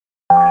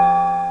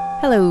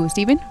Hello,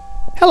 Stephen.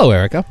 Hello,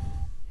 Erica.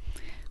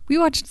 We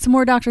watched some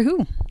more Doctor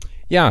Who.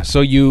 Yeah,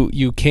 so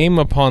you came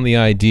upon the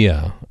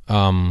idea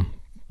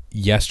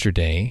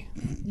yesterday.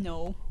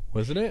 No.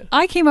 Wasn't it?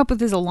 I came up with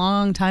this a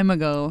long time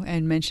ago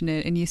and mentioned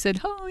it, and you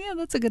said, oh, yeah,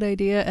 that's a good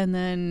idea, and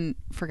then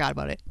forgot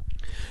about it.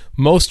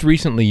 Most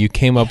recently, you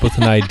came up with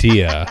an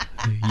idea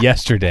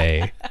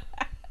yesterday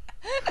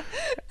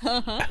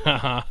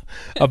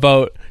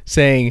about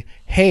saying,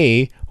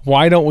 hey,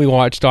 why don't we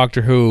watch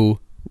Doctor Who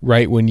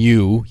right when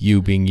you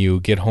being you,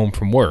 get home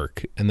from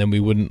work? And then we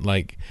wouldn't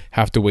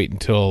have to wait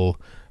until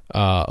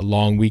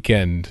long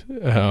weekend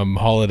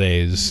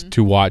holidays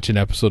to watch an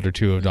episode or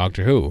two of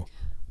Doctor Who.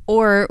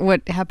 Or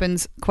what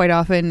happens quite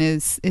often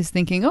is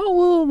thinking, oh,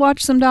 we'll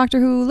watch some Doctor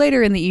Who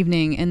later in the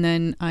evening, and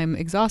then I'm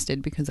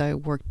exhausted because I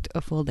worked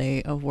a full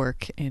day of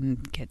work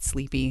and get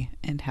sleepy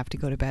and have to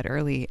go to bed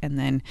early, and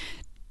then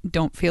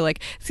don't feel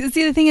like... See,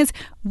 the thing is,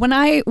 when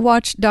I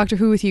watch Doctor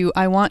Who with you,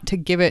 I want to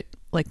give it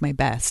my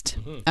best.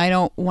 Mm-hmm. I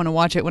don't want to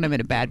watch it when I'm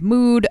in a bad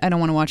mood. I don't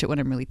want to watch it when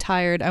I'm really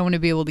tired. I want to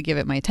be able to give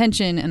it my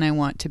attention, and I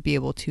want to be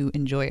able to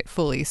enjoy it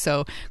fully.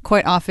 So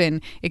quite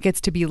often it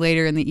gets to be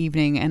later in the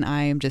evening and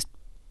I am just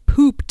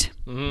pooped.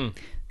 Mm-hmm.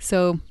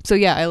 So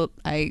yeah,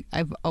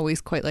 I've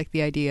always quite liked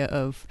the idea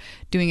of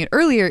doing it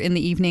earlier in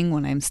the evening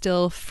when I'm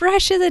still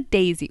fresh as a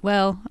daisy.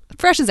 Well,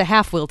 fresh as a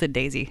half-wilted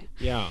daisy.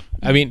 Yeah.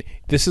 I mean,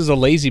 this is a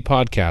lazy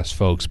podcast,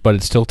 folks, but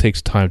it still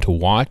takes time to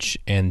watch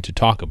and to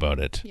talk about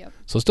it. Yep.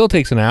 So it still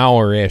takes an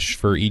hour-ish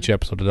for each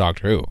episode of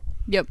Doctor Who.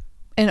 Yep.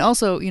 And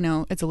also,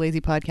 it's a lazy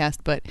podcast,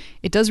 but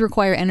it does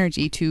require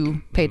energy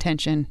to pay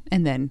attention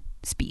and then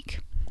speak.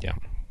 Yeah,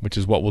 which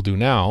is what we'll do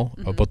now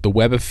about the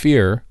Web of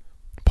Fear,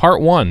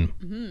 Part 1.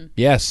 Mm-hmm.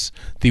 Yes,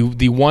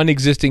 the one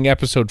existing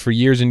episode for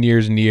years and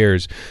years and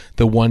years,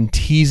 the one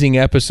teasing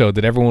episode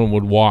that everyone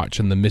would watch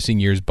on the Missing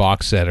Years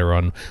box set or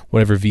on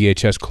whatever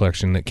VHS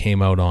collection that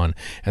came out on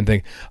and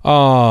think,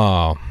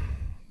 oh,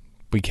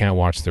 we can't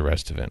watch the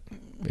rest of it.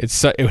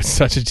 It was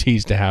such a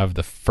tease to have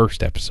the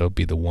first episode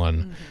be the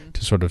one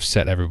to sort of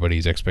set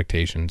everybody's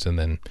expectations and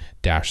then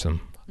dash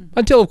them.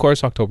 Until, of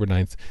course, October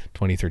 9th,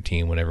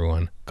 2013, when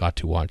everyone got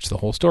to watch the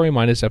whole story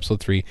minus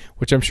episode 3,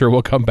 which I'm sure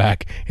will come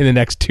back in the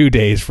next 2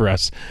 days for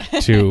us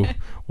to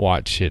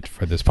watch it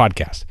for this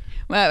podcast.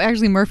 Well,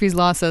 actually, Murphy's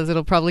Law says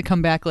it'll probably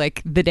come back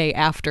the day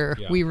after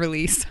we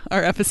release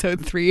our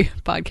episode 3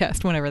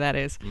 podcast, whenever that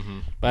is. Mm-hmm.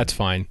 That's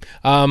fine.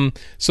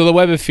 So the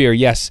Web of Fear,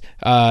 yes.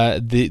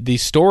 The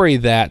story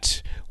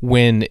that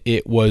when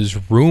it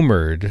was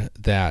rumored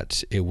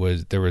that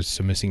there was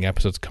some missing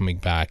episodes coming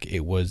back,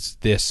 it was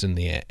this and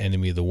the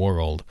Enemy of the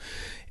World.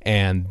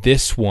 And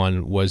this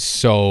one was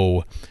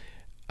so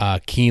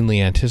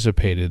keenly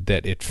anticipated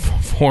that it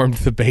formed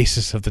the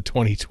basis of the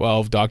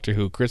 2012 Doctor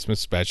Who Christmas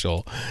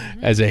special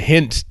as a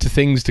hint to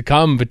things to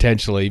come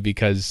potentially,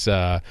 because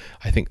I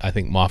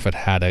think Moffat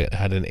had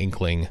an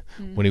inkling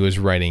when he was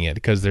writing it,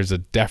 because there's a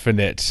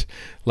definite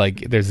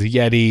there's the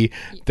Yeti,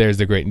 there's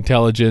the Great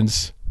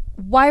Intelligence.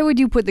 Why would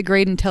you put the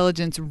Great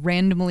Intelligence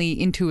randomly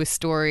into a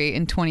story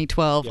in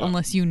 2012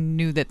 unless you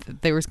knew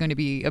that there was going to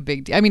be a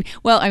big deal? I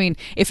mean,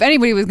 if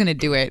anybody was going to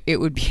do it, it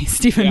would be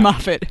Stephen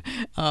Moffat.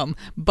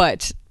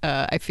 But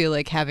I feel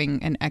like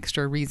having an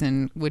extra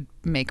reason would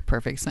make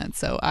perfect sense.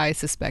 So I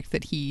suspect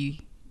that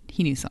he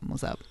knew something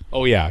was up.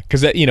 Oh yeah,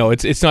 because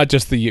it's not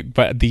just the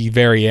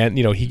very end.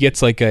 He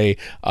gets a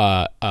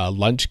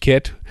lunch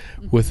kit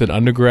with an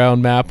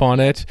underground map on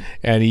it,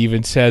 and he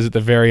even says at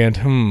the very end,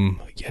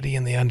 Yeti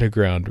in the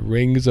underground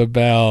rings a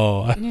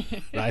bell.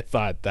 I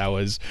thought that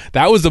was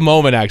the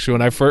moment actually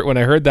when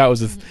I heard that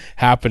was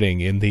happening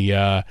in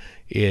the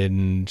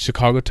in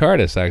Chicago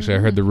TARDIS. Actually, I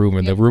heard the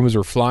rumor. The rumors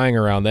were flying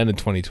around then in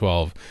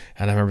 2012,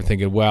 and I remember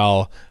thinking,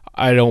 well,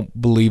 I don't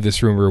believe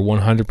this rumor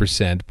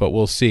 100%, but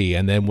we'll see.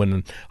 And then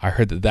when I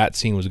heard that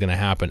scene was going to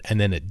happen,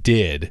 and then it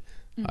did,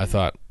 I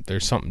thought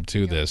there's something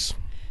to this.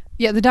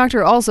 Yeah, the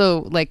Doctor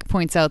also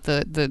points out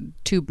the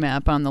tube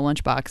map on the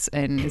lunchbox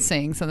and is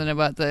saying something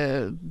about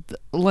the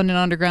London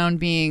Underground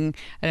being,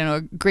 I don't know,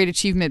 a great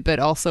achievement, but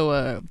also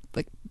a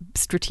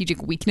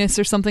strategic weakness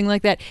or something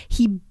like that.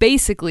 He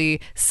basically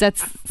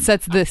sets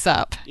this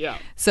up. Yeah.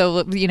 So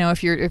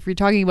if you're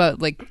talking about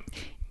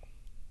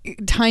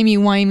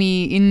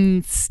timey-wimey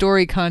in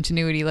story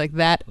continuity,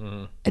 that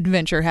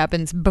adventure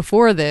happens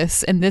before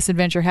this, and this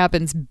adventure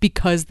happens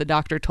because the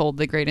Doctor told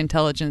the Great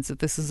Intelligence that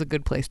this is a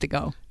good place to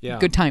go,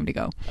 good time to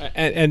go.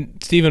 And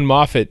Stephen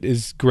Moffat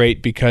is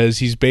great because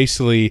he's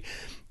basically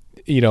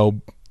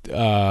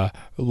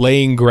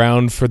laying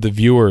ground for the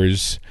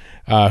viewers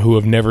who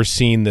have never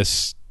seen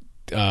this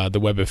the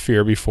Web of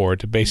Fear before,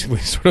 to basically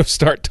sort of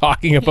start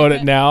talking about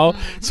it now.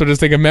 So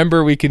just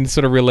remember, we can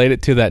sort of relate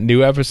it to that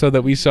new episode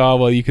that we saw.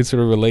 Well, you can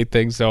sort of relate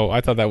things. So I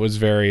thought that was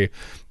very,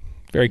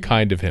 very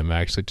kind of him,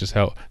 actually, just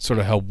help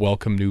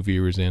welcome new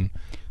viewers in.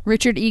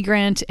 Richard E.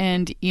 Grant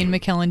and Ian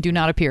McKellen do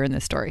not appear in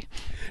this story.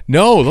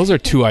 No, those are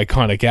two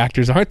iconic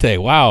actors, aren't they?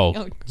 Wow.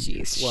 Oh,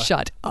 jeez,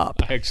 shut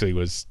up. I actually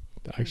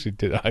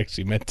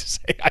meant to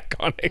say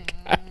iconic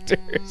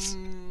actors.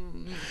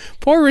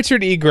 Poor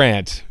Richard E.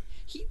 Grant.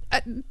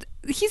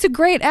 he's a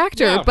great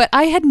actor, Yeah. but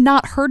I had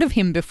not heard of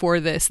him before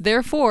this.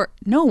 Therefore,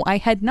 no, I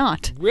had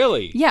not.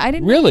 Really? Yeah, I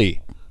didn't.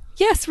 Really?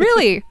 Yes,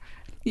 really.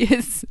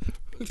 Yes.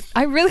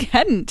 I really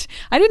hadn't.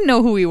 I didn't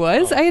know who he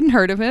was. I hadn't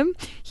heard of him.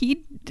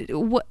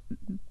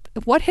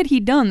 What had he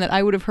done that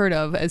I would have heard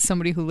of as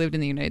somebody who lived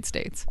in the United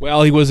States?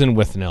 Well, he was in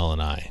With Nell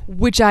and I.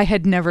 Which I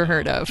had never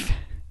heard of.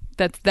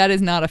 That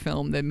is not a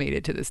film that made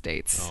it to the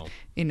States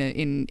in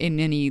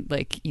any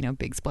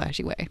big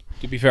splashy way.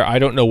 To be fair, I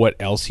don't know what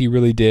else he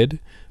really did,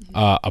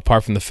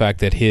 apart from the fact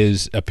that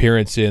his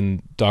appearance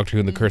in Doctor Who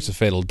and the Curse of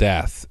Fatal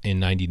Death in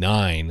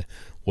 '99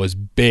 was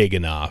big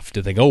enough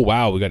to think, oh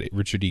wow, we got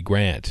Richard E.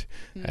 Grant,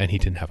 and he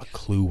didn't have a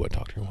clue what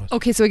Doctor Who was.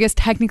 Okay, so I guess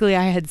technically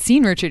I had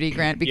seen Richard E.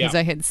 Grant because Yeah.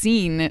 I had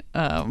seen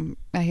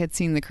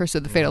The Curse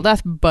of the Fatal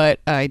Death, but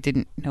I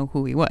didn't know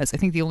who he was. I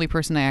think the only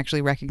person I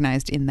actually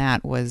recognized in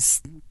that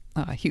was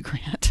Hugh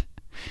Grant.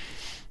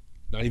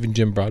 Not even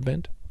Jim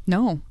Broadbent.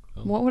 No,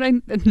 what would I?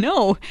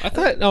 No, I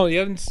thought you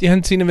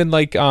hadn't seen him in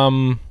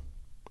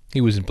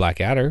he was in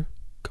Blackadder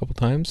a couple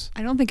times.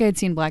 I don't think I had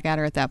seen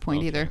Blackadder at that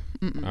point either.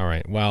 Mm-mm. All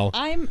right, well,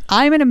 I'm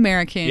an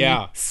American.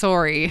 Yeah.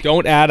 Sorry.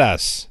 don't at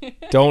us.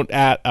 Don't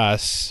at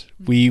us.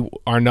 We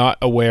are not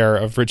aware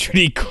of Richard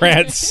E.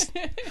 Grant's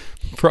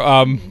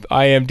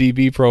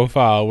IMDb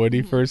profile when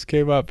he first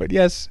came up. But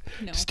yes,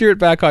 No. steer it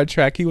back on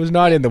track. He was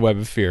not in The Web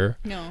of Fear.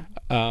 No,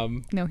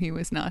 Um, no, he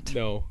was not.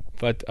 no,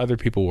 but other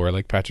people were,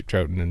 like Patrick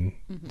Troughton and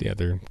the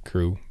other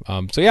crew.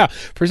 So yeah,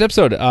 first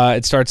episode.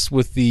 It starts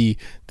with the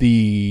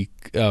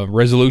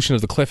resolution of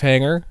the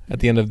cliffhanger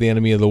at the end of The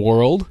Enemy of the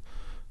World.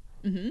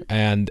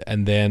 And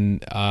then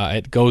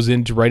it goes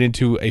right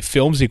into a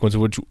film sequence,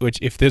 which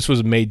if this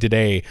was made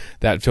today,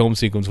 that film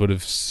sequence would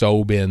have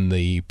so been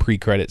the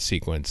pre-credit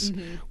sequence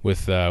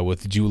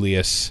with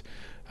Julius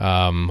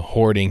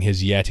hoarding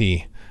his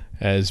Yeti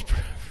as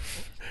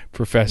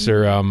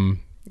Professor.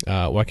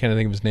 Why can't I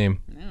think of his name?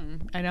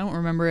 I don't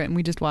remember it, and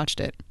we just watched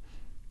it.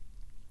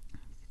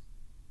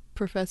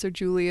 Professor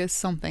Julius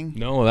something.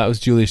 No, that was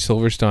Julius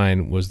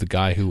Silverstein. Was the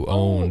guy who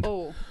owned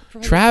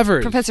Professor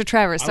Travers.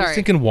 Travers. I Sorry. was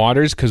thinking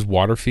Waters because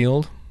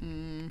Waterfield.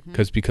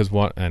 Because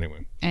what?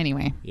 Anyway.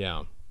 Anyway.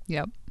 Yeah.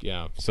 Yep.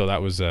 Yeah. So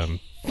that was.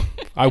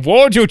 I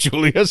warned you,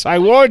 Julius. I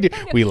warned you.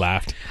 We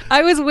laughed.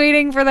 I was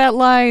waiting for that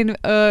line.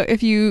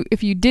 If you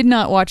did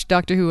not watch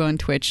Doctor Who on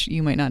Twitch,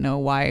 you might not know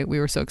why we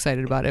were so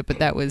excited about it. But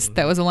that was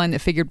a line that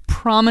figured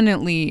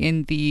prominently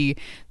in the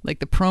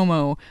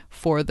promo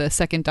for the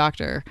second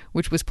Doctor,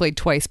 which was played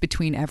twice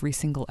between every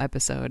single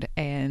episode,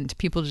 and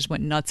people just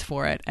went nuts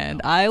for it,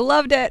 and I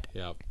loved it.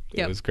 Yeah. It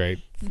Yep. was great.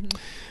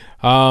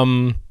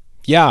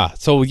 Yeah.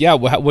 So yeah,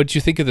 what did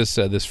you think of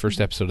this first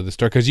episode of the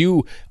story? Because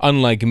you,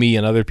 unlike me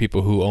and other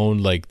people who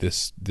owned like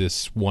this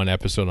one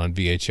episode on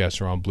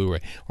VHS or on Blu-ray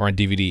or on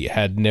DVD,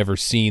 had never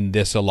seen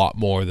this a lot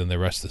more than the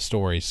rest of the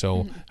story.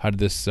 So how did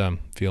this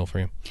feel for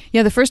you?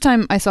 Yeah, the first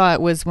time I saw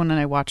it was when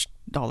I watched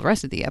all the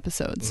rest of the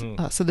episodes.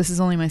 So this is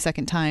only my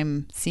second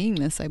time seeing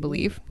this, I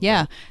believe.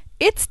 Yeah.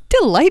 It's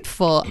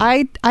delightful.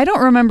 I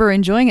don't remember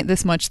enjoying it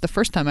this much the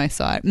first time I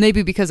saw it.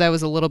 Maybe because I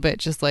was a little bit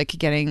just like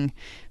getting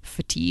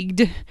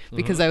fatigued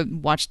because I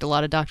watched a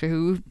lot of Doctor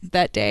Who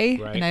that day.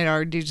 Right. And I'd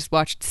already just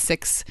watched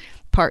 6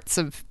 parts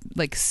of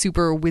like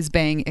super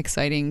whiz-bang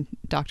exciting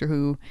Doctor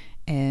Who.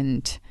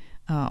 And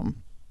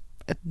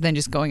then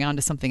just going on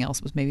to something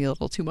else was maybe a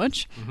little too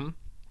much.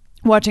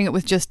 Watching it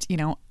with just,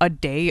 a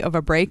day of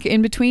a break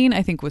in between,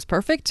 I think was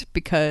perfect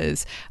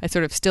because I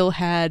sort of still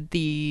had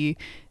the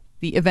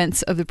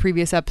events of the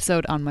previous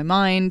episode on my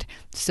mind.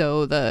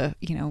 So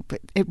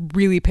it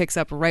really picks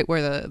up right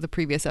where the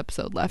previous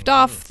episode left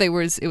off. It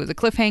was a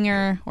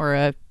cliffhanger or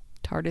a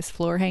TARDIS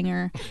floor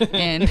hanger.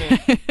 And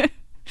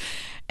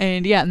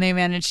and they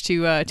managed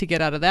to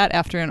get out of that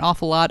after an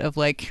awful lot of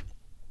like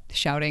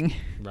shouting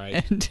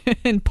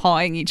and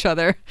pawing each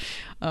other.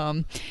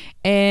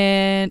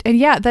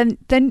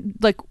 Then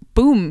like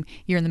boom,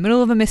 you're in the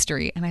middle of a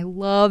mystery, and I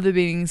love the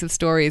beginnings of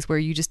stories where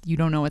you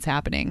don't know what's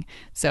happening.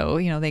 So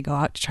they go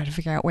out to try to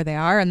figure out where they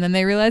are, and then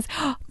they realize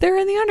they're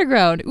in the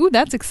underground. Ooh,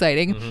 that's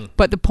exciting.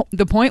 But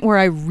the point where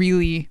I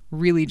really,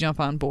 really jump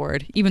on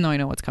board, even though I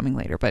know what's coming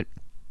later, but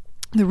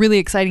the really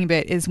exciting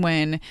bit is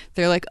when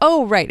they're like,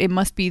 oh, right, it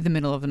must be the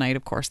middle of the night.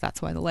 Of course,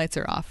 that's why the lights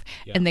are off.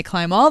 Yeah. And they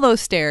climb all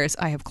those stairs.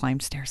 I have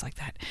climbed stairs like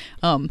that.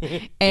 And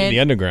in the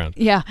underground.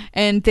 Yeah.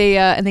 And they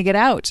get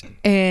out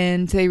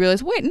and they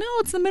realize, wait, no,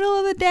 it's the middle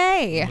of the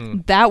day.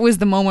 That was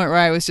the moment where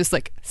I was just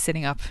like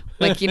sitting up.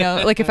 Like,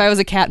 like if I was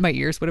a cat, my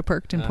ears would have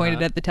perked and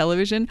pointed at the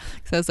television.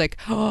 So I was like,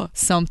 oh,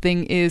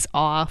 something is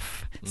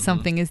off.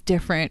 Something is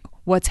different.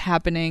 What's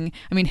happening?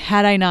 I mean,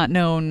 had I not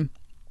known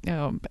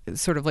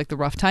sort of like the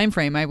rough time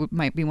frame, I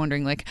might be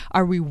wondering, like,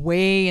 are we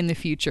way in the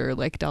future,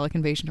 like Dalek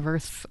invasion of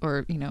Earth,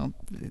 or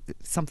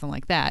something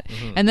like that.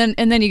 And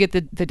then you get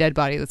the dead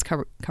body that's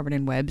covered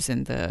in webs,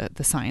 and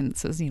the sign that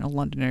says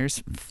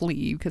Londoners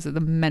flee because of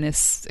the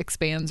menace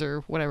expands, or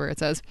whatever it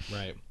says.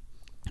 Right.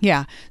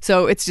 Yeah,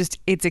 so it's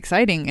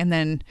exciting. And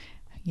then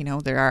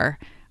there are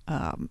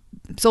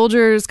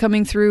soldiers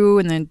coming through,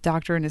 and then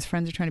Doctor and his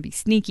friends are trying to be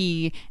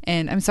sneaky.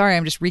 And I'm sorry,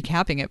 I'm just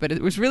recapping it, but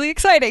it was really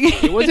exciting.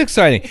 It was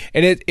exciting,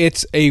 and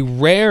it's a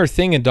rare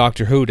thing in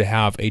Doctor Who to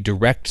have a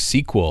direct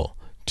sequel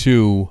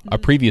to a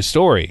previous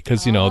story,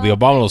 because the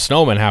Abominable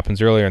Snowman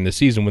happens earlier in the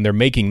season when they're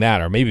making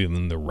that, or maybe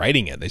when they're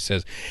writing it. They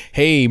says,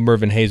 "Hey,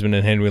 Mervyn Haseman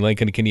and Henry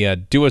Lincoln, can you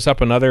do us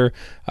up another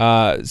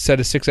set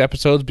of 6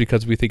 episodes,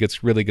 because we think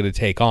it's really going to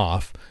take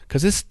off?"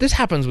 Because this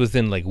happens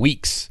within like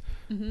weeks.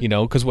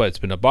 Because it's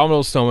been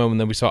Abominable Snowman, and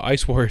then we saw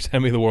Ice Warriors,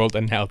 Enemy of the World,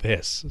 and now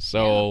this.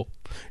 So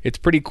it's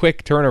pretty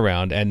quick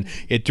turnaround, and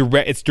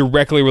it's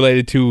directly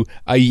related to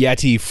a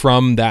Yeti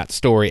from that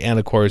story, and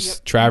of course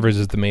Travers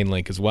is the main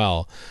link as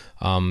well.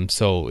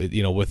 So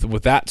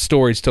with that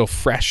story still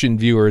fresh in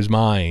viewers'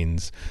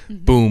 minds,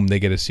 boom, they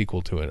get a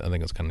sequel to it. I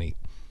think it's kind of neat.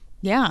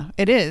 Yeah,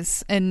 it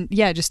is, and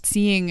just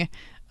seeing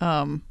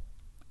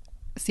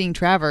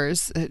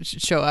Travers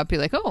show up, be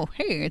like, oh,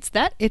 hey, it's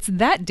that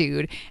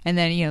dude. And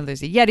then,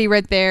 there's a Yeti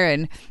right there.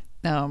 And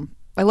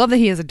I love that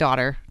he has a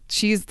daughter.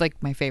 She's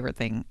like my favorite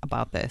thing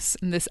about this.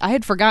 And I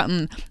had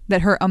forgotten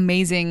that her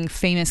amazing,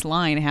 famous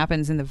line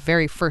happens in the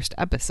very first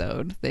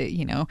episode.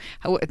 That,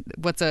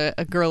 what's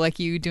a girl like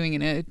you doing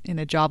in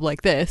a job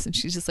like this? And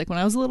she's just like, when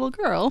I was a little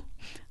girl,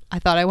 I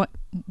thought I would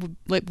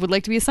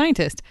like to be a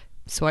scientist.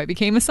 So I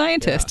became a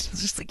scientist.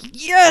 It's just like,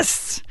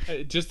 yes!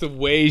 Just the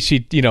way she,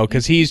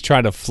 because he's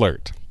trying to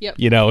flirt. Yep.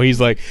 He's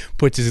like,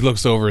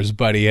 looks over his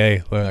buddy,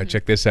 hey,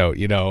 check this out.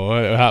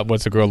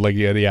 What's a girl like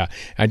you? Yeah.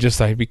 And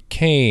just I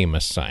became a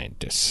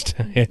scientist.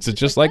 It's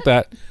just like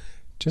that.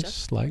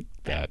 Just like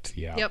that.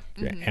 Yeah. Yep.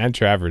 Mm-hmm. Anne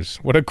Travers.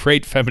 What a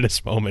great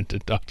feminist moment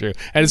in Doctor.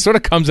 And it sort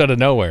of comes out of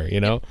nowhere,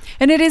 Yep.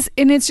 And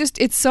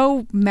it's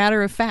so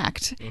matter of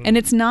fact. Mm-hmm. And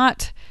it's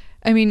not,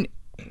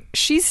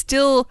 she's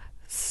still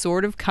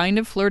sort of kind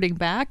of flirting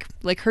back.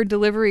 Like, her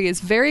delivery is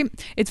very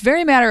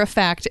matter of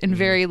fact, and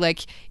very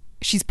like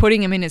she's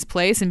putting him in his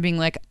place and being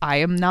like, I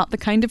am not the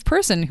kind of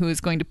person who is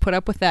going to put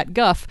up with that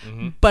guff,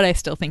 but I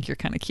still think you're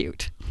kind of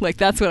cute. Like,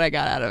 that's what I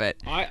got out of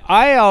it.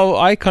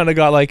 I kind of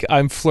got like,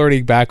 I'm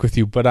flirting back with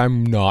you, but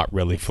I'm not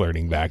really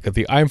flirting back with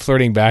you. I'm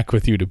flirting back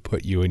with you to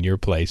put you in your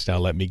place. Now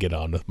let me get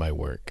on with my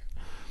work.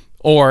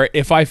 Or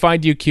if I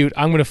find you cute,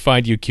 I'm going to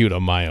find you cute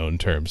on my own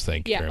terms.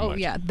 Thank you very much.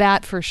 Yeah,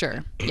 that for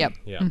sure. Yep.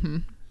 Yeah. Mm-hmm.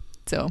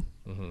 So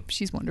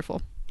she's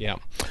wonderful. Yeah.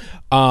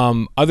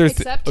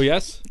 Except, oh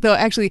yes. Though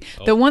actually,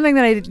 the one thing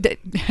that I did,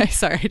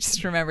 sorry, I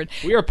just remembered.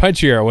 We are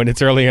punchier when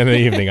it's early in the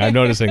evening. I'm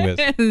noticing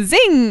this.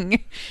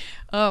 Zing.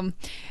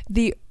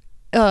 The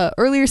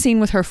earlier scene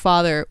with her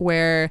father,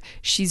 where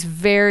she's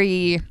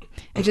very,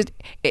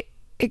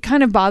 it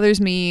kind of bothers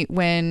me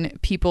when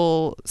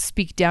people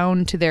speak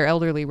down to their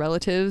elderly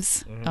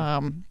relatives.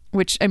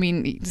 Which,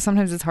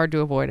 sometimes it's hard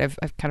to avoid.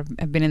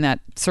 I've been in that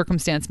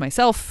circumstance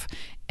myself,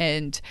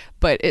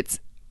 but it's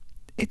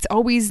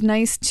always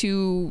nice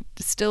to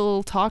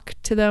still talk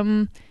to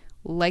them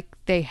like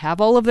they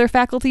have all of their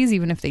faculties,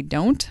 even if they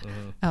don't,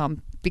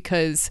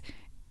 because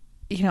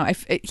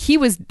he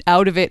was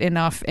out of it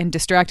enough and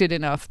distracted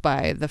enough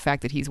by the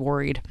fact that he's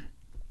worried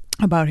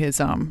about his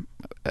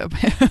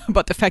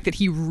about the fact that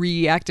he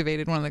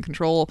reactivated one of the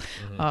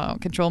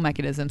control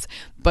mechanisms.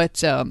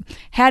 But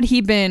had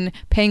he been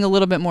paying a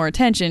little bit more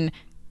attention,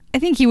 I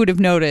think he would have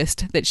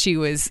noticed that she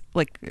was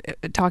like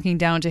talking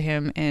down to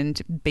him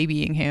and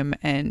babying him,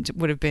 and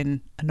would have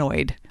been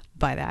annoyed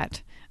by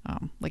that.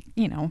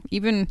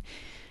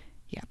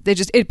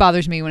 It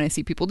bothers me when I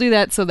see people do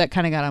that. So that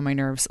kind of got on my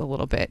nerves a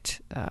little bit.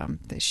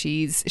 That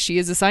she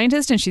is a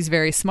scientist and she's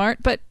very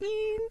smart, but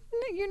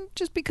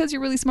just because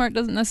you're really smart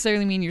doesn't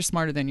necessarily mean you're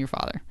smarter than your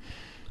father.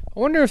 I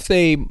wonder if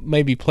they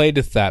maybe played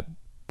with that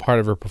part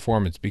of her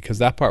performance, because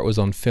that part was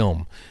on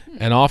film.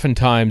 And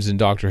oftentimes in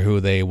Doctor Who,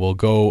 they will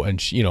go and,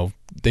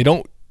 they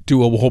don't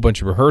do a whole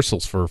bunch of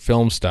rehearsals for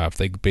film stuff.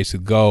 They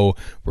basically go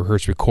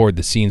record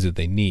the scenes that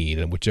they need,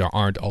 and which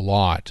aren't a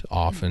lot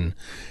often.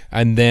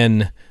 And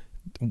then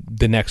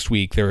the next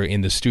week they're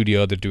in the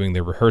studio, they're doing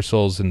their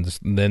rehearsals, and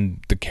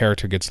then the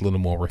character gets a little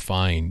more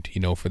refined,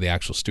 for the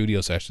actual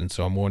studio session.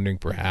 So I'm wondering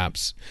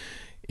perhaps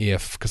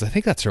because I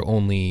think that's her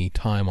only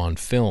time on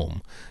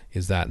film,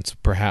 is that, and so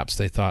perhaps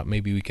they thought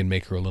maybe we can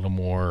make her a little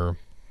more,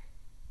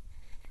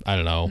 I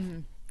don't know,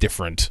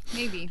 different.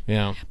 Maybe.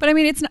 Yeah. But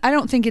I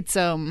don't think it's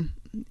I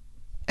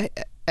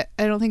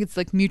don't think it's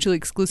like mutually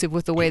exclusive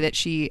with the way that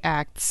she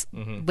acts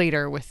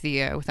later with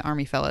the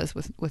army fellas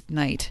with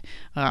Knight.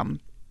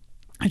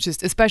 It's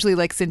just, especially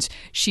like since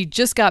she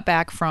just got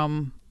back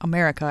from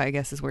America, I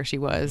guess is where she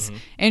was,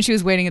 and she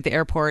was waiting at the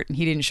airport and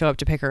he didn't show up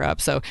to pick her up.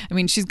 So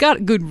she's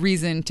got good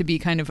reason to be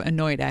kind of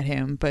annoyed at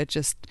him, but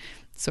just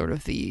sort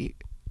of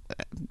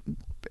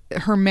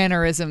her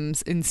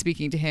mannerisms in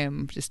speaking to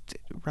him just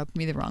rubbed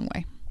me the wrong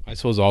way. I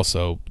suppose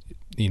also,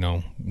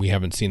 we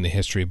haven't seen the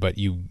history, but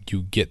you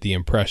get the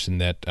impression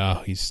that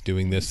he's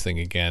doing this thing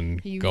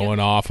again, going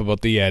off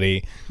about the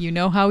Yeti. You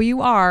know how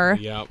you are.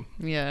 Yep.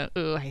 Yeah.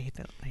 Oh, I hate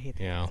that.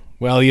 Yeah.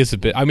 Well, he is a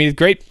bit.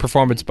 Great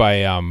performance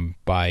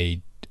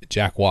by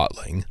Jack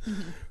Watling,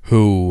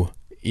 who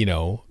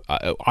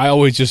I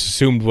always just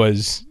assumed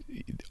was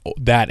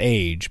that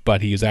age,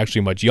 but he is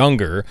actually much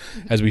younger,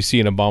 as we see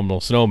in Abominable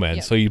Snowman.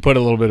 Yep. So you put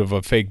a little bit of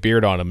a fake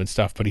beard on him and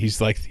stuff, but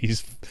he's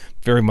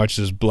very much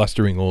this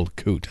blustering old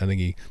coot. I think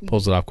he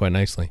pulls it off quite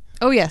nicely.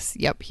 Oh yes,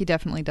 yep, he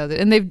definitely does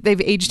it, and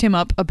they've aged him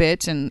up a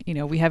bit, and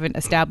we haven't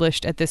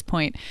established at this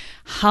point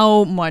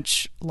how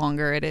much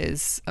longer it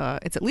is.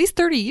 It's at least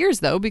 30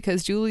 years though,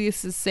 because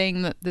Julius is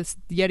saying that this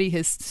Yeti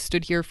has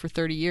stood here for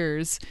 30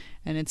 years,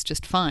 and it's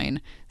just fine.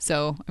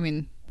 So I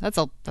mean, that's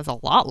a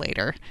lot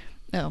later.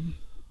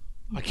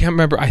 I can't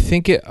remember.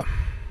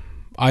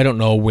 I don't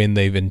know when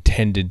they've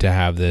intended to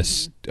have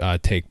this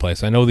take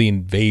place. I know the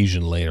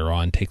invasion later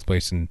on takes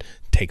place in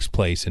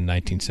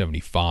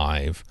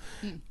 1975,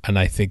 and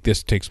I think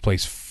this takes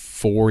place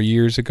 4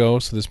 years ago,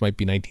 so this might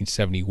be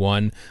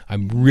 1971.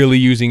 I'm really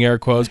using air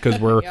quotes because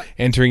we're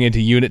entering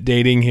into unit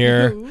dating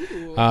here,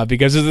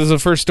 because this is the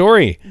first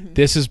story.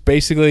 This is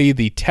basically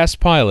the test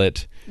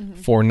pilot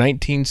for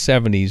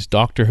 1970s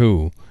Doctor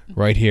Who,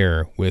 right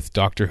here, with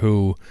Doctor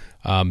Who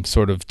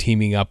sort of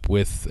teaming up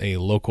with a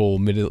local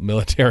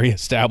military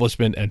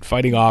establishment and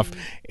fighting off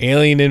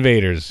alien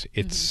invaders.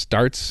 It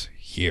starts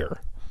here.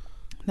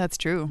 That's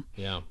true.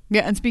 Yeah.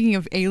 Yeah, and speaking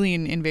of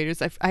alien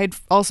invaders, I had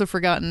also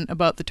forgotten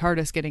about the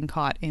TARDIS getting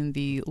caught in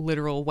the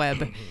literal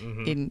web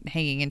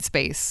hanging in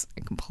space.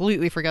 I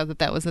completely forgot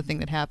that was the thing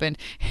that happened.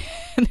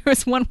 And there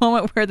was one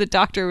moment where the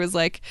Doctor was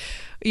like,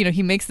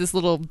 he makes this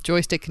little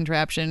joystick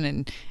contraption,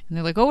 and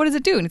they're like, oh, what does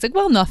it do? And he's like,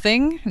 well,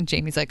 nothing. And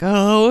Jamie's like,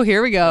 oh,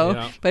 here we go.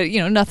 Yeah. But,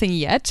 nothing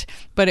yet.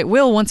 But it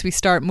will once we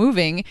start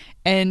moving.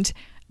 And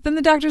then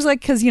the Doctor's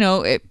like, because,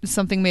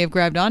 something may have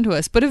grabbed onto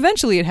us, but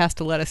eventually it has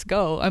to let us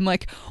go. I'm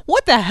like,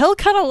 what the hell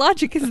kind of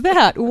logic is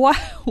that?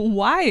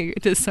 Why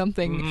does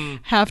something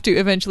have to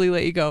eventually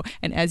let you go?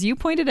 And as you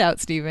pointed out,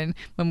 Stephen,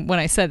 when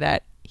I said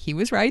that, he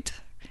was right.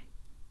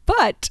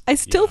 But I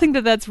still think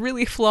that that's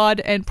really flawed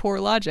and poor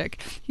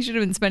logic. He should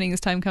have been spending his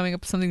time coming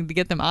up with something to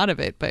get them out of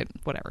it, but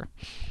whatever.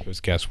 It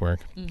was guesswork.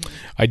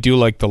 I do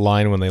like the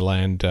line when they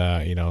land,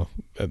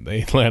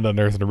 they land on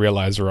Earth and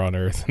realize they're on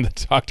Earth, and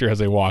the Doctor, as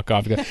they walk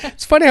off, goes,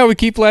 it's funny how we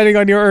keep landing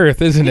on your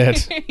Earth, isn't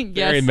it?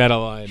 Yes. Very meta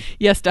line.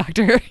 Yes,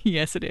 Doctor.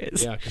 Yes, it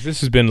is. Yeah, because this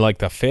has been like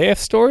the 5th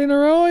story in a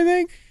row, I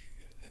think.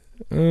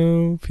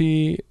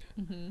 O-P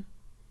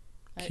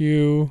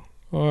Q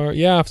R.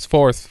 Yeah, it's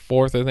fourth,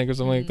 I think, or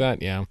something like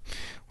that. Yeah,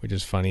 which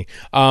is funny.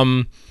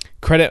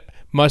 Credit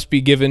must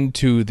be given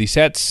to the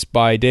sets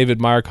by David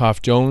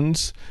Meyerkoff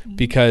Jones,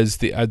 because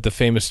the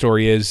famous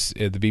story is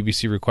the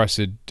BBC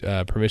requested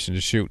permission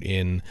to shoot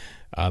in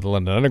the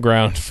London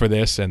Underground for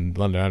this, and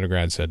London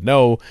Underground said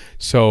no,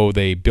 so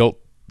they built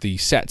the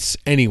sets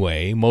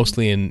anyway,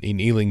 mostly in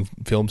Ealing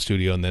Film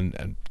Studio, and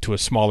then to a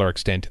smaller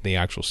extent in the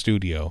actual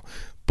studio.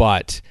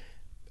 But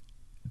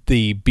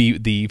the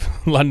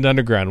London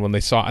Underground, when they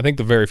saw, I think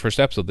the very first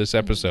episode, this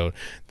episode,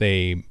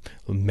 they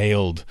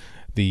mailed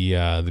the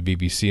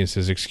BBC and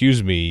says,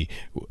 excuse me,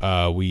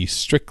 we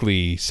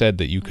strictly said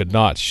that you could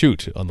not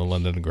shoot on the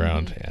London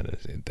Underground,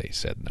 and they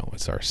said no,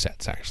 it's our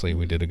sets, actually,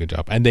 we did a good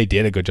job, and they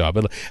did a good job.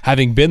 But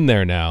having been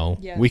there now,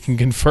 we can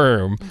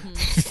confirm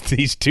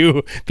these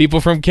two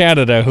people from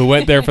Canada who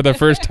went there for the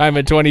first time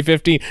in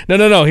 2015,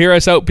 no, hear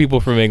us out,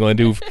 people from England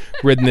who've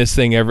ridden this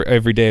thing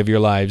every day of your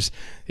lives.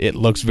 It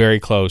looks very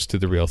close to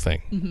the real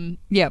thing.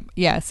 Yeah,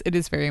 yes, it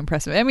is very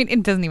impressive. I mean,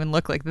 it doesn't even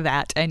look like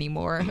that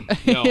anymore.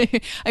 No.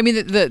 I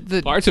mean,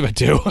 the parts of it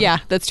do. Yeah,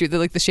 that's true.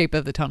 The shape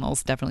of the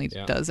tunnels definitely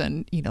does,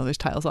 and there's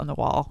tiles on the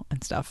wall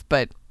and stuff.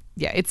 But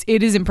yeah,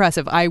 it is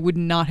impressive. I would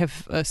not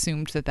have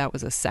assumed that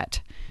was a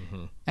set.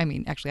 I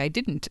mean, actually, I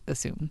didn't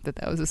assume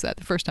that was a set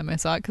the first time I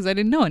saw it, because I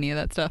didn't know any of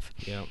that stuff.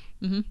 Yeah.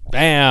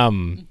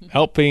 Bam!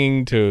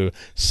 Helping to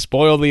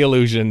spoil the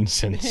illusion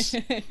since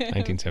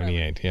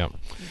 1978. Yeah.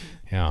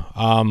 Yeah.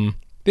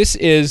 This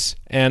is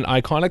an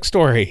iconic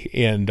story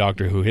in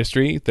Doctor Who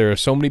history. There are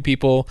so many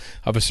people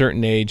of a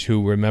certain age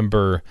who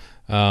remember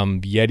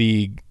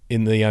Yeti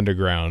in the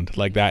underground.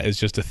 Like, that is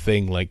just a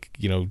thing, like,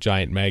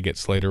 giant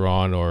maggots later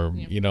on, or,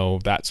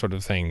 that sort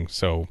of thing.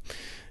 So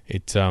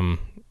it's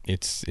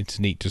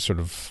neat to sort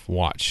of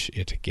watch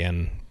it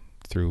again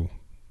through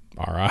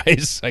our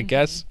eyes, I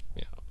guess.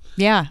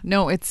 Yeah,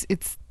 no, it's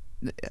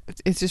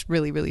just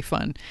really, really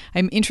fun.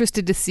 I'm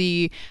interested to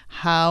see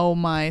how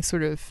my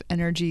sort of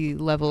energy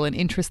level and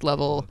interest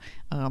level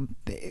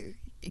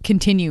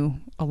continue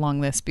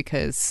along this,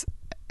 because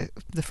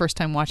the first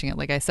time watching it,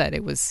 like I said,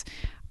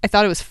 I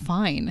thought it was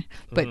fine,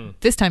 but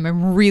this time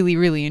I'm really,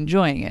 really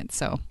enjoying it.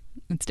 So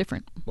it's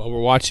different. Well, we're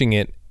watching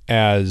it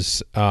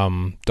as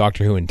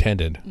Doctor Who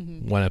intended,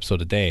 one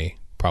episode a day,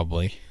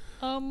 probably.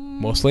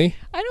 Mostly?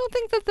 I don't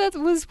think that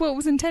was what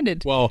was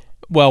intended. Well,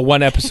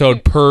 one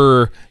episode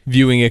per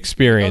viewing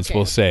experience,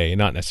 we'll say.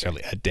 Not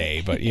necessarily a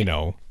day, but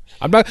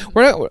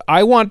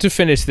I want to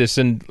finish this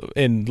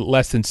in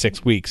less than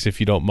 6 weeks, if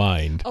you don't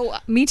mind. Oh,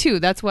 me too.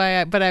 That's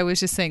why. But I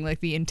was just saying, like,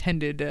 the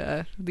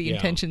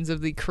intentions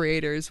of the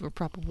creators were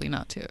probably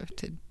not to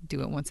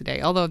do it once a day.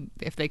 Although,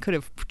 if they could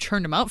have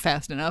churned them out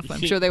fast enough,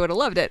 I'm sure they would have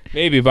loved it.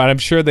 Maybe, but I'm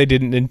sure they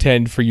didn't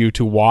intend for you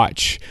to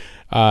watch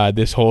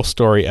this whole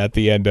story at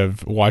the end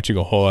of watching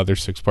a whole other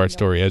 6-part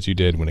story, as you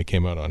did when it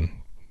came out on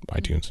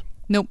iTunes.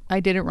 Nope, I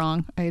did it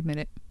wrong. I admit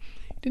it.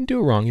 Didn't do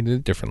it wrong. You did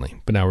it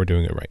differently. But now we're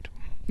doing it right.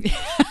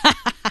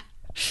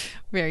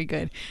 Very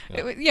good.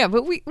 Yeah,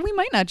 but we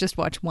might not just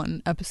watch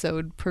one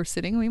episode per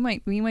sitting. We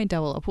might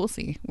double up. We'll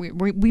see.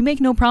 We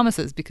make no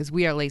promises because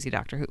we are lazy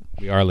Doctor Who.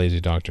 We are lazy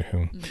Doctor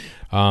Who.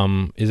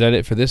 Is that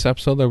it for this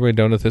episode? Are we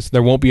done with this?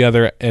 There won't be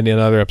any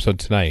other episode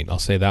tonight. I'll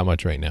say that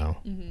much right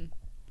now.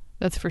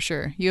 That's for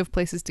sure. You have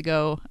places to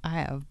go. I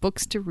have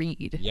books to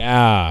read.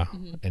 Yeah,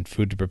 and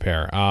food to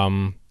prepare.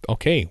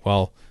 Okay,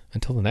 well,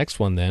 until the next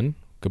one then,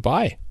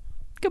 goodbye.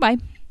 Goodbye.